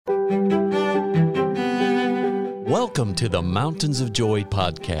Welcome to the Mountains of Joy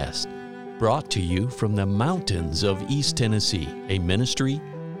podcast, brought to you from the mountains of East Tennessee, a ministry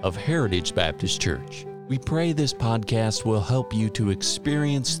of Heritage Baptist Church. We pray this podcast will help you to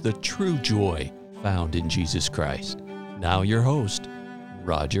experience the true joy found in Jesus Christ. Now your host,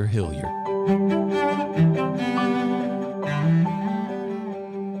 Roger Hilliard.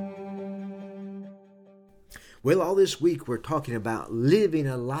 Well, all this week we're talking about living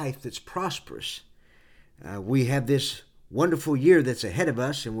a life that's prosperous. We have this wonderful year that's ahead of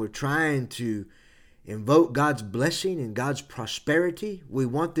us, and we're trying to invoke God's blessing and God's prosperity. We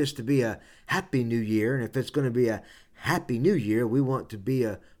want this to be a happy new year, and if it's going to be a happy new year, we want to be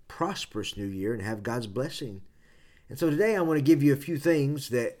a prosperous new year and have God's blessing. And so today I want to give you a few things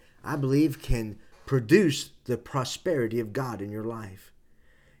that I believe can produce the prosperity of God in your life.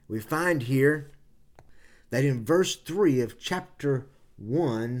 We find here that in verse 3 of chapter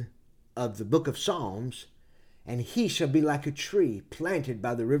 1 of the book of Psalms, "And he shall be like a tree planted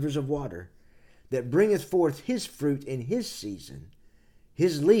by the rivers of water, that bringeth forth his fruit in his season.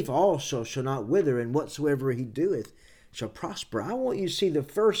 His leaf also shall not wither, and whatsoever he doeth shall prosper." I want you to see the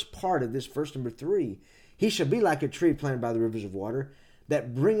first part of this, verse number 3. He shall be like a tree planted by the rivers of water,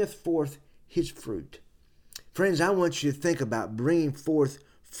 that bringeth forth his fruit. Friends, I want you to think about bringing forth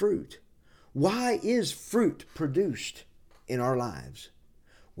fruit. Why is fruit produced in our lives?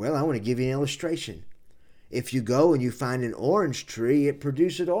 Well, I want to give you an illustration. If you go and you find an orange tree, it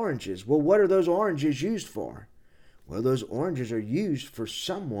produces oranges. Well, what are those oranges used for? Well, those oranges are used for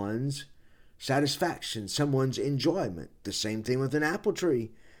someone's satisfaction, someone's enjoyment. The same thing with an apple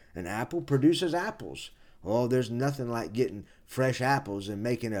tree. An apple produces apples. Oh, there's nothing like getting fresh apples and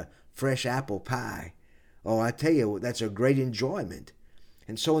making a fresh apple pie. Oh, I tell you, that's a great enjoyment.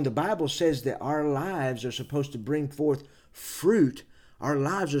 And so when the Bible says that our lives are supposed to bring forth fruit, our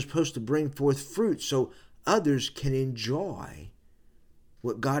lives are supposed to bring forth fruit so others can enjoy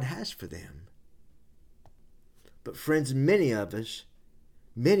what God has for them. But friends, many of us,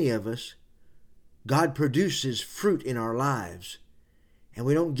 God produces fruit in our lives and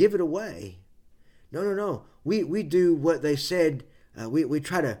we don't give it away. No. We do what they said. We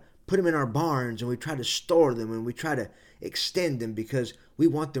try to put them in our barns and we try to store them and we try to extend them because we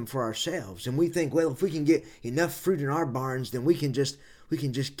want them for ourselves. And we think, well, if we can get enough fruit in our barns, then we can just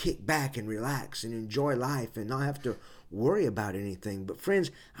kick back and relax and enjoy life and not have to worry about anything. But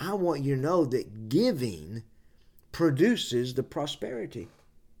friends, I want you to know that giving produces the prosperity.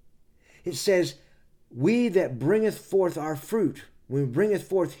 It says, "We that bringeth forth our fruit, when we bringeth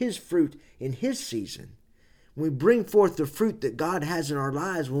forth his fruit in his season." When we bring forth the fruit that God has in our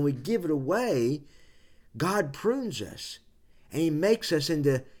lives, when we give it away, God prunes us and he makes us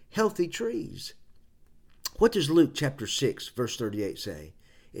into healthy trees. What does Luke chapter 6 verse 38 say?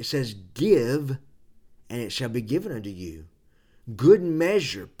 It says, "Give, and it shall be given unto you. Good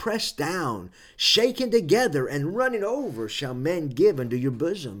measure, pressed down, shaken together, and running over shall men give unto your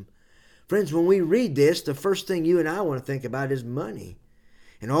bosom." Friends, when we read this, the first thing you and I want to think about is money.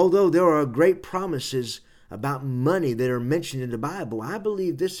 And although there are great promises about money that are mentioned in the Bible, I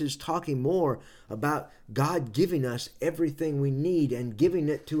believe this is talking more about God giving us everything we need and giving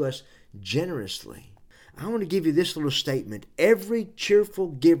it to us generously. I want to give you this little statement. Every cheerful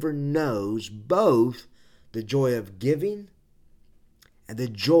giver knows both the joy of giving and the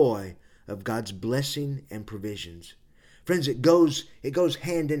joy of God's blessing and provisions. Friends, it goes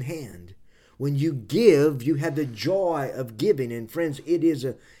hand in hand. When you give, you have the joy of giving. And friends, it is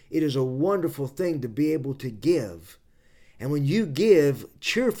a wonderful thing to be able to give. And when you give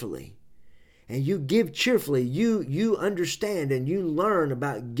cheerfully, you understand and you learn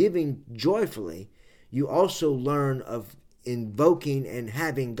about giving joyfully. You also learn of invoking and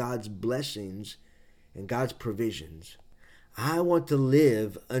having God's blessings and God's provisions. I want to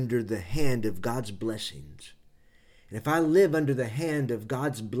live under the hand of God's blessings. And if I live under the hand of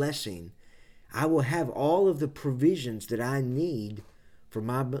God's blessing, I will have all of the provisions that I need for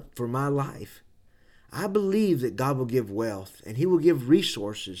my life. I believe that God will give wealth and he will give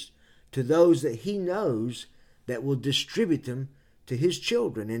resources to those that he knows that will distribute them to his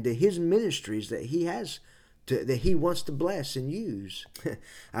children and to his ministries that he has that he wants to bless and use.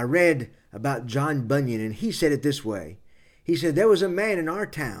 I read about John Bunyan and he said it this way. He said, "There was a man in our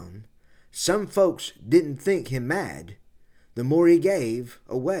town. Some folks didn't think him mad. The more he gave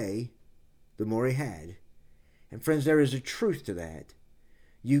away, the more he had." And friends, there is a truth to that.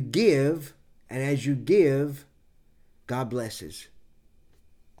 You give, and as you give, God blesses.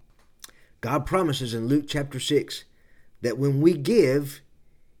 God promises in Luke chapter 6 that when we give,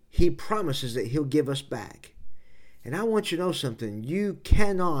 he promises that he'll give us back. And I want you to know something. You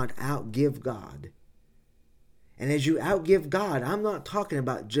cannot outgive God. And as you outgive God, I'm not talking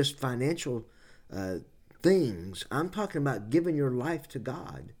about just financial things. I'm talking about giving your life to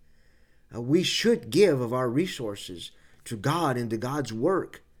God. We should give of our resources to God and to God's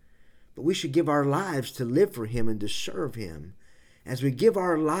work. But we should give our lives to live for Him and to serve Him. As we give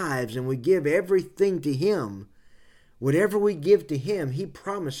our lives and we give everything to Him, whatever we give to Him, He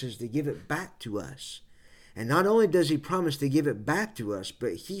promises to give it back to us. And not only does He promise to give it back to us,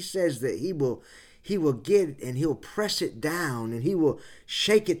 but He says that He will get it and He'll press it down and He will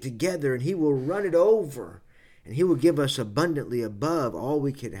shake it together and He will run it over and He will give us abundantly above all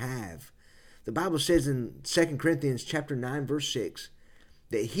we could have. The Bible says in 2 Corinthians chapter 9, verse 6,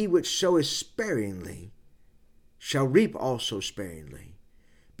 that he which soweth sparingly shall reap also sparingly,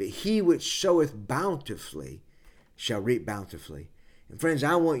 but he which soweth bountifully shall reap bountifully. And friends,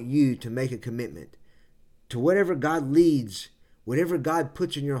 I want you to make a commitment to whatever God leads, whatever God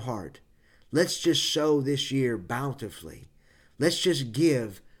puts in your heart. Let's just sow this year bountifully. Let's just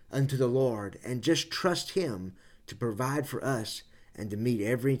give unto the Lord and just trust Him to provide for us and to meet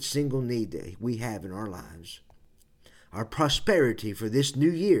every single need that we have in our lives. Our prosperity for this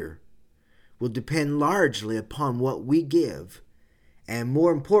new year will depend largely upon what we give and,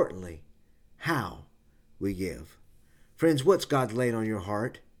 more importantly, how we give. Friends, what's God laid on your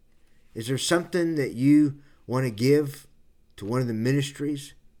heart? Is there something that you want to give to one of the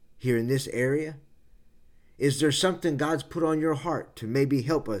ministries here in this area? Is there something God's put on your heart to maybe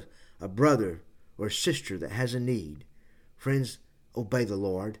help a brother or sister that has a need? Friends, obey the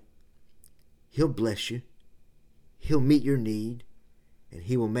Lord. He'll bless you. He'll meet your need, and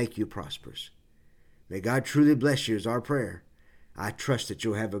He will make you prosperous. May God truly bless you is our prayer. I trust that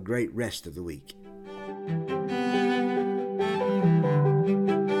you'll have a great rest of the week.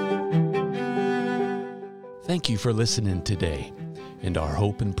 Thank you for listening today. And our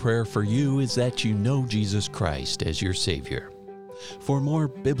hope and prayer for you is that you know Jesus Christ as your Savior. For more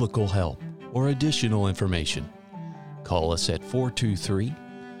biblical help or additional information, call us at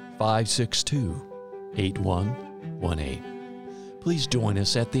 423-562-8118. Please join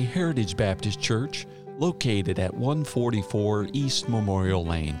us at the Heritage Baptist Church, located at 144 East Memorial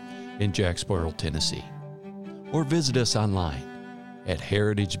Lane in Jacksboro, Tennessee. Or visit us online at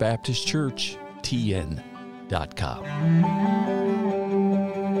heritagebaptistchurchtn.com.